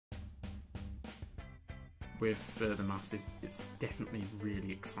with Further Maths is it's definitely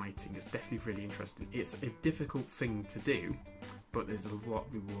really exciting. It's definitely really interesting. It's a difficult thing to do, but there's a lot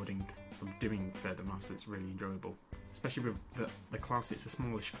rewarding from doing Further Maths. It's really enjoyable, especially with the class. It's a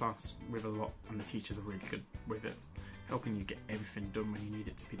smallish class with a lot, and the teachers are really good with it, helping you get everything done when you need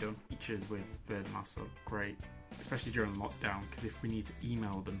it to be done. Teachers with Further Maths are great, especially during lockdown, because if we need to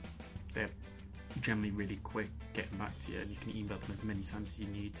email them, they're generally really quick getting back to you, and you can email them as many times as you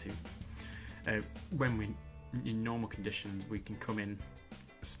need to. When we're in normal conditions, we can come in,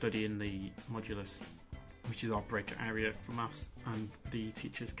 study in the modulus, which is our breakout area for maths, and the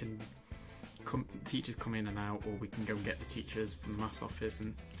teachers come in and out, or we can go and get the teachers from the maths office,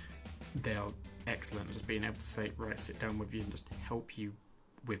 and they are excellent at just being able to say, right, sit down with you and just help you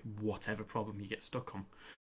with whatever problem you get stuck on.